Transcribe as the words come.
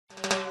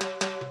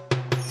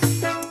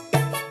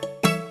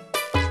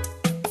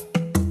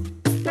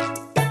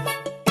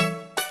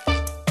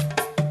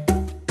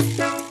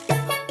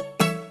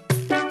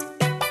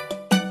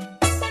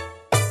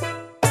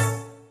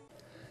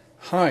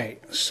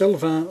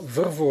Sylvain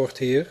Vervoort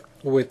here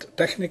with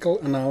Technical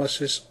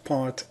Analysis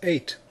Part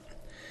 8.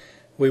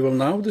 We will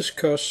now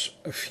discuss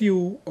a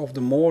few of the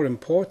more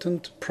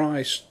important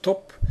price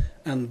top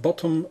and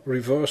bottom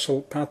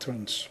reversal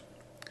patterns.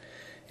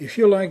 If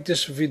you like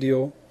this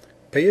video,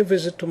 pay a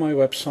visit to my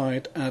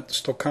website at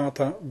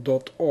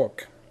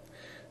stoccata.org.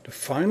 The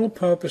final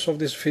purpose of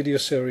this video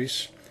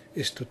series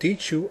is to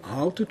teach you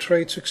how to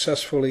trade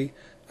successfully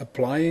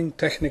applying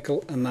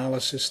technical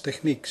analysis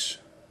techniques.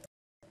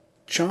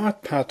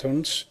 Chart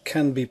patterns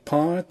can be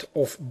part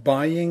of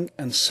buying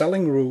and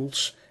selling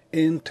rules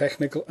in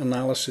technical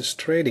analysis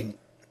trading.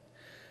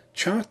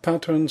 Chart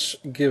patterns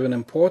give an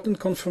important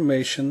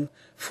confirmation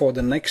for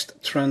the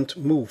next trend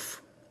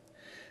move.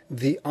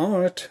 The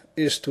art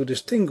is to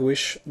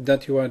distinguish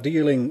that you are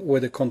dealing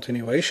with a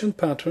continuation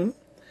pattern,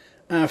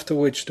 after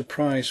which the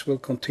price will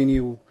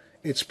continue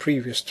its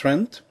previous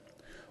trend,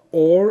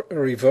 or a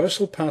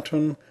reversal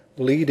pattern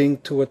leading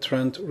to a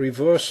trend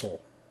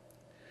reversal.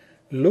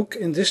 Look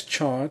in this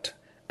chart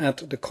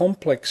at the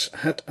complex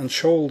head and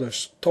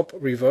shoulders top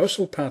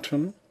reversal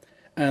pattern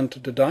and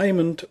the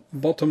diamond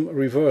bottom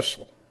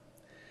reversal.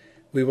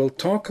 We will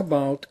talk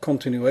about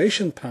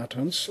continuation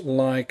patterns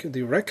like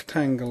the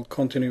rectangle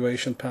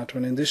continuation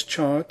pattern in this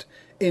chart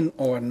in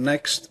our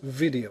next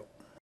video.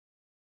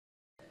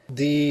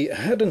 The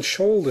head and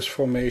shoulders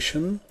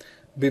formation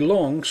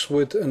belongs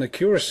with an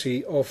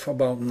accuracy of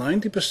about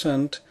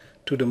 90%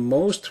 to the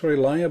most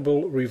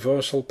reliable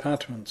reversal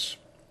patterns.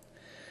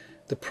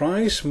 The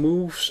price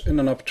moves in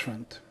an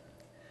uptrend.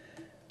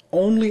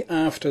 Only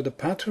after the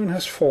pattern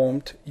has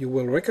formed you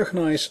will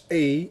recognize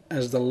A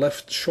as the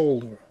left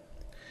shoulder.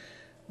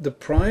 The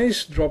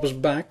price drops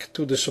back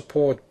to the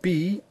support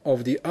B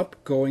of the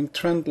upgoing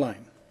trend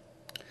line.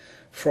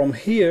 From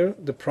here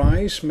the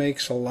price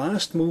makes a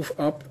last move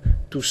up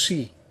to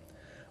C,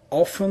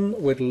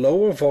 often with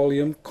lower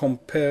volume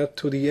compared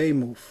to the A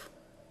move.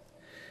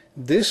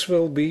 This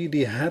will be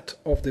the head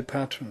of the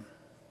pattern.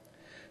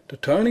 The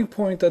turning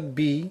point at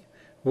B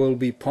will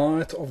be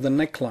part of the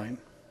neckline.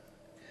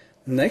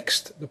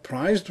 Next, the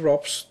price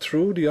drops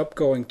through the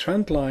upgoing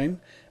trend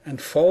line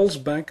and falls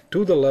back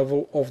to the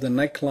level of the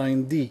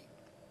neckline D.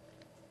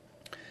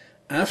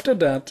 After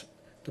that,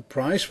 the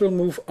price will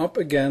move up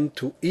again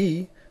to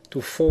E to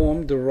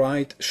form the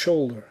right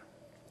shoulder.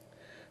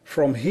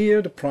 From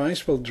here the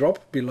price will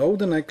drop below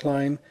the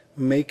neckline,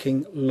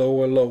 making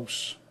lower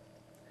lows.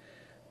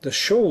 The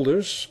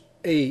shoulders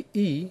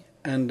AE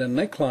and the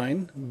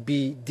neckline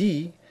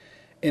BD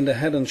in the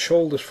head and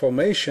shoulders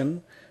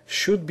formation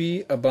should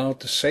be about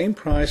the same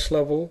price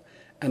level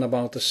and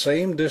about the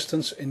same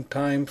distance in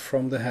time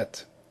from the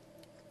head.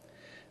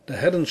 The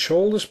head and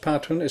shoulders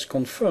pattern is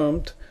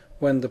confirmed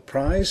when the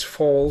price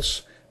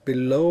falls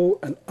below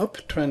an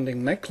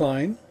uptrending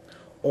neckline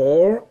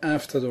or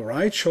after the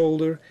right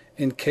shoulder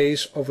in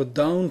case of a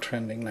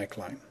downtrending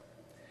neckline.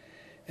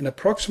 In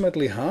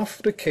approximately half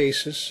of the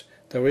cases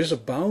there is a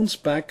bounce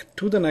back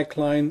to the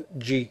neckline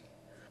G,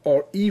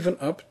 or even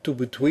up to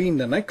between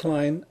the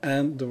neckline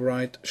and the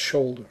right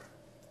shoulder.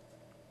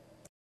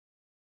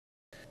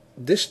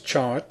 This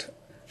chart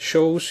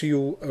shows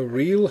you a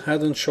real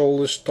head and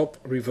shoulders top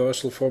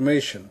reversal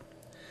formation.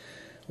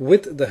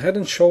 With the head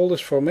and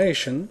shoulders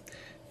formation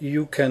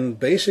you can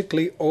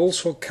basically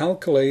also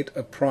calculate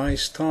a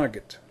price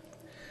target.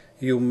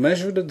 You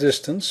measure the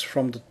distance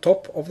from the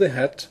top of the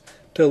head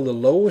till the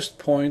lowest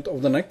point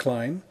of the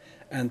neckline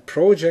and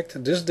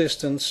project this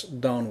distance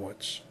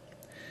downwards.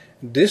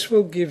 This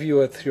will give you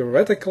a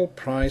theoretical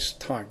price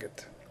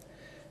target.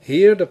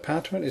 Here the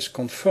pattern is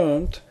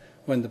confirmed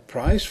when the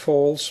price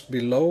falls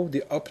below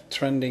the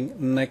uptrending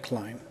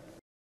neckline.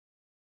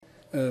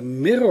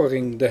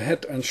 Mirroring the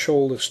head and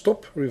shoulders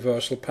top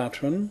reversal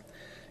pattern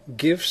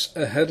gives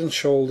a head and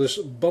shoulders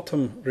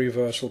bottom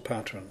reversal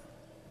pattern.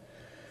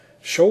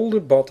 Shoulder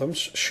bottoms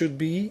should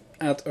be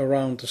at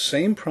around the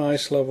same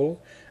price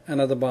level and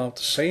at about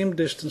the same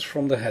distance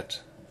from the head.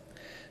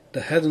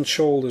 The head and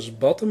shoulders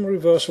bottom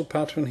reversal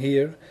pattern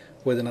here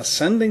with an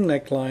ascending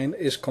neckline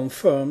is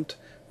confirmed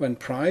when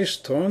price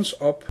turns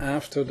up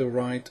after the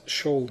right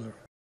shoulder.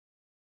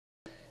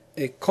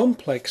 A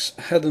complex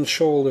head and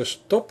shoulders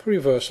top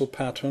reversal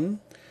pattern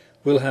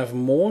will have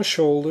more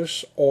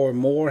shoulders or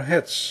more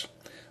heads,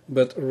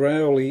 but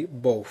rarely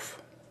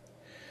both.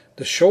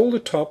 The shoulder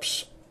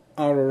tops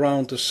are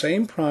around the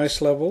same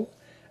price level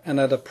and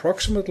at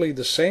approximately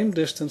the same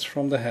distance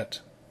from the head.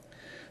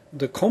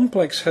 The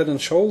complex head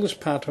and shoulders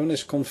pattern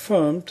is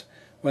confirmed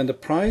when the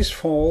price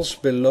falls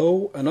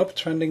below an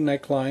uptrending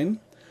neckline,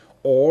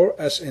 or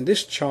as in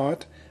this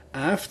chart,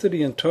 after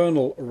the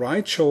internal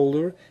right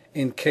shoulder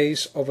in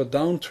case of a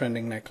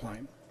downtrending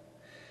neckline.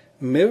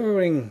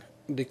 Mirroring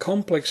the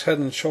complex head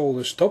and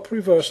shoulders top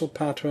reversal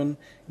pattern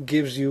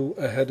gives you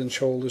a head and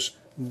shoulders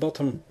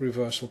bottom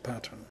reversal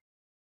pattern.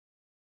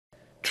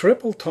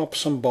 Triple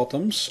tops and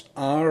bottoms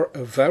are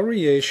a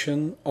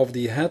variation of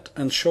the head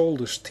and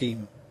shoulders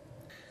theme.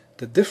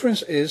 The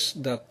difference is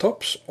that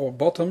tops or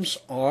bottoms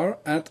are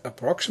at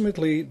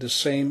approximately the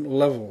same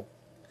level.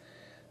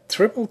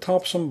 Triple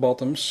tops and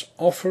bottoms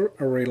offer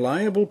a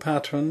reliable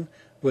pattern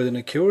with an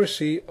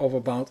accuracy of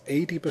about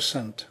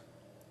 80%.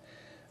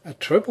 A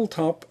triple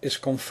top is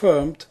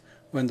confirmed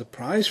when the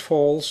price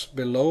falls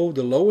below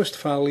the lowest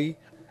valley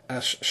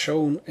as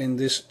shown in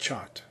this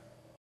chart.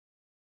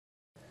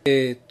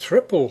 A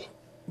triple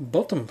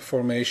bottom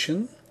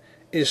formation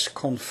is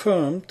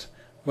confirmed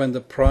when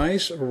the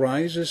price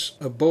rises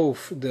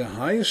above the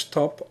highest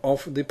top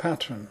of the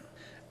pattern,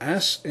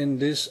 as in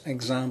this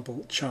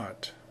example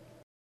chart.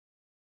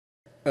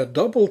 A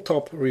double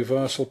top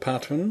reversal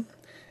pattern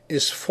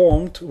is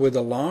formed with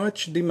a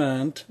large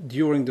demand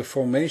during the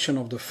formation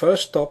of the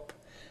first top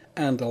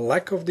and a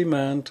lack of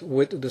demand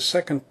with the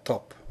second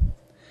top.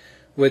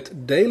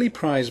 With daily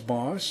price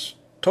bars,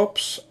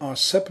 tops are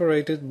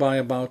separated by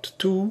about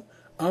 2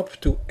 up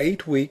to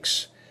 8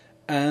 weeks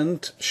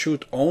and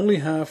should only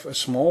have a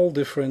small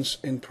difference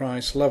in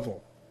price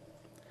level.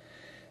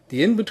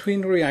 The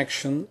in-between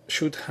reaction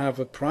should have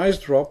a price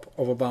drop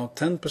of about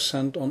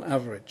 10% on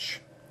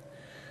average.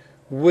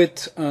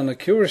 With an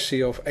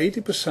accuracy of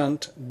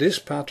 80%, this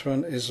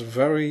pattern is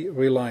very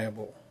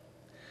reliable.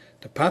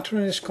 The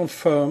pattern is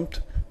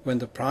confirmed when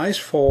the price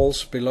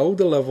falls below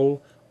the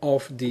level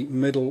of the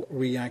middle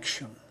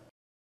reaction.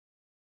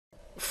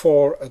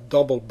 For a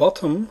double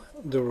bottom,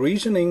 the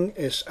reasoning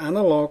is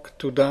analog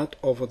to that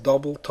of a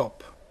double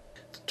top.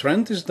 The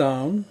trend is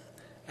down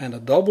and a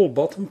double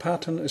bottom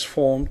pattern is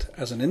formed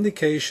as an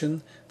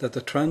indication that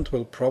the trend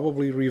will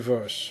probably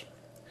reverse.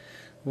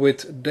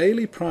 With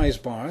daily price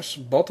bars,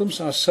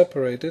 bottoms are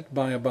separated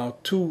by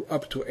about 2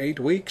 up to 8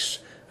 weeks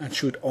and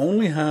should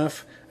only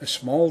have a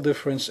small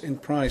difference in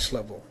price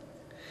level.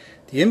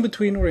 The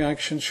in-between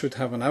reaction should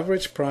have an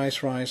average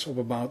price rise of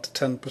about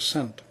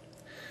 10%.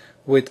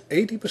 With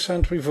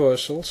 80%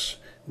 reversals,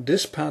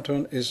 this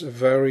pattern is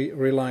very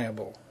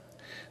reliable.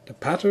 The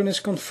pattern is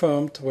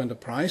confirmed when the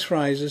price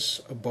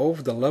rises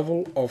above the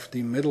level of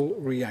the middle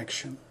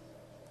reaction.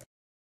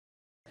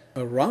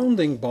 A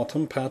rounding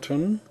bottom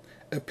pattern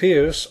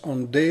appears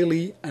on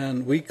daily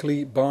and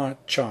weekly bar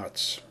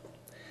charts.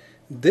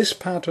 This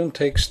pattern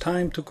takes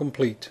time to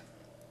complete.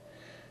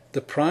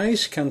 The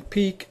price can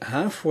peak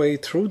halfway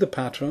through the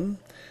pattern,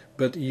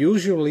 but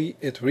usually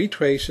it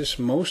retraces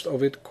most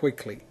of it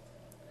quickly.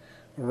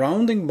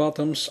 Rounding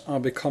bottoms are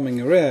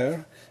becoming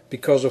rare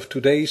because of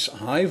today's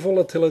high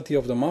volatility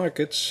of the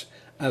markets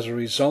as a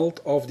result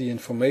of the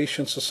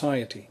information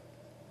society.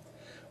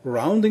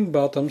 Rounding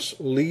bottoms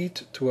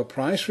lead to a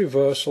price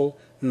reversal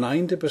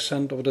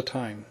 90% of the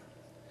time.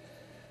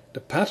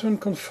 The pattern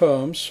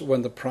confirms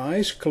when the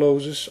price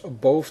closes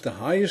above the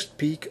highest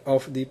peak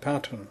of the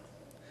pattern.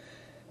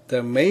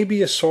 There may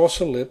be a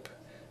saucer lip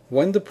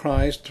when the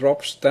price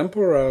drops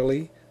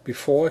temporarily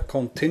before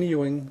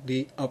continuing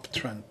the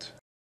uptrend.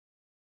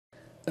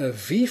 A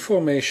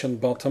V-formation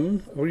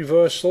bottom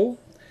reversal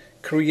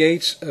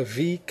creates a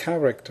V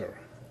character.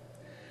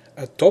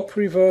 A top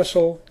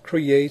reversal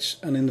creates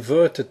an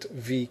inverted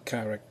V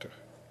character.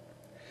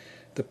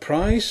 The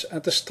price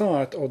at the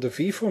start of the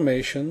V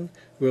formation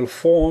will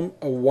form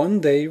a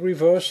one-day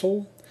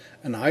reversal,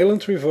 an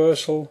island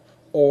reversal,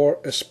 or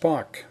a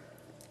spark.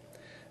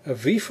 A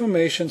V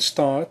formation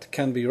start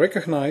can be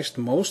recognized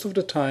most of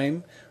the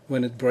time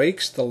when it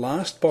breaks the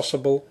last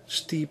possible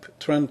steep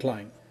trend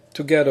line,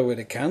 together with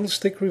a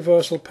candlestick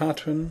reversal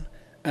pattern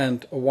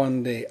and a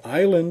one-day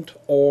island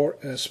or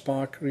a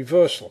spark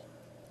reversal.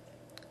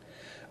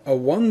 A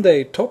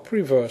one-day top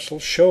reversal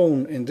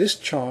shown in this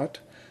chart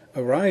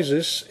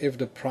arises if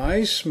the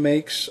price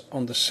makes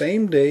on the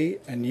same day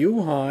a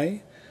new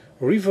high,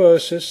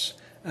 reverses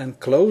and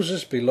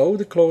closes below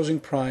the closing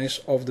price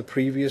of the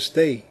previous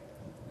day.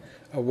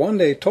 A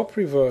one-day top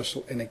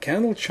reversal in a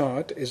candle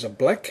chart is a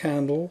black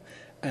candle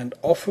and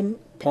often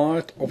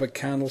part of a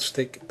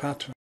candlestick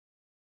pattern.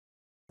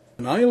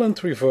 An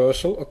island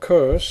reversal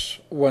occurs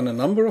when a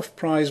number of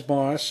price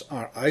bars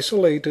are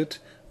isolated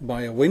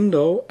by a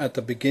window at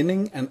the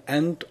beginning and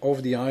end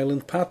of the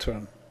island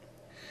pattern.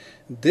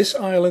 This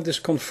island is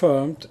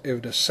confirmed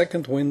if the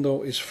second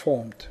window is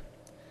formed.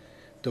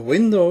 The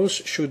windows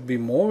should be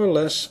more or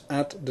less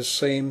at the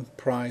same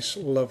price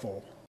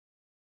level.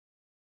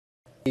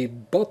 The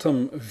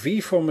bottom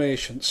V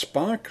formation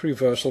spark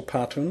reversal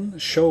pattern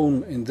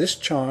shown in this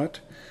chart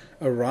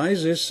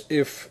arises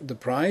if the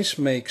price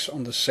makes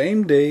on the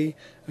same day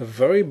a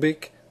very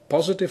big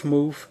positive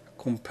move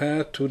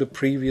compared to the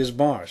previous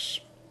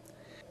bars.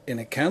 In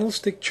a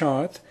candlestick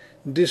chart,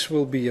 this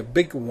will be a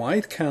big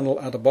white candle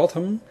at the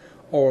bottom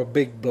or a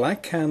big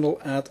black candle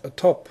at a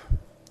top.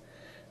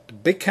 The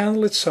big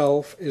candle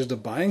itself is the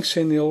buying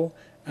signal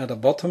at the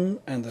bottom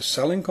and the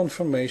selling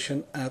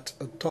confirmation at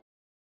a top.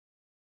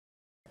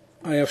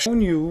 I have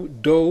shown you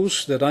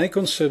those that I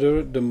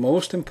consider the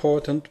most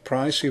important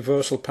price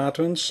reversal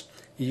patterns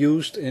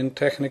used in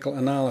technical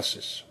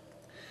analysis.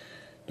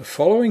 The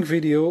following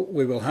video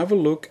we will have a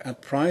look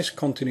at price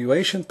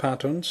continuation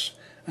patterns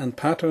and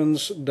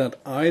patterns that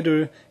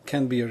either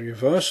can be a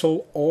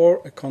reversal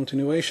or a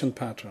continuation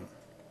pattern.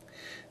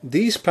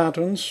 These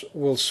patterns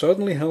will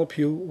certainly help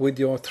you with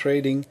your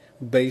trading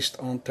based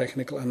on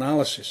technical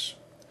analysis.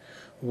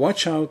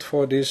 Watch out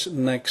for this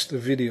next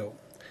video.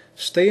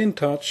 Stay in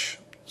touch.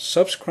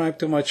 subscribe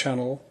to my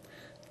channel,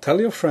 tell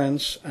your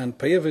friends, and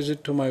pay a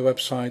visit to my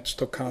website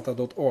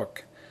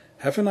stoccata.org.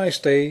 Have a nice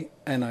day,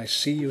 and I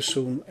see you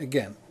soon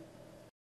again.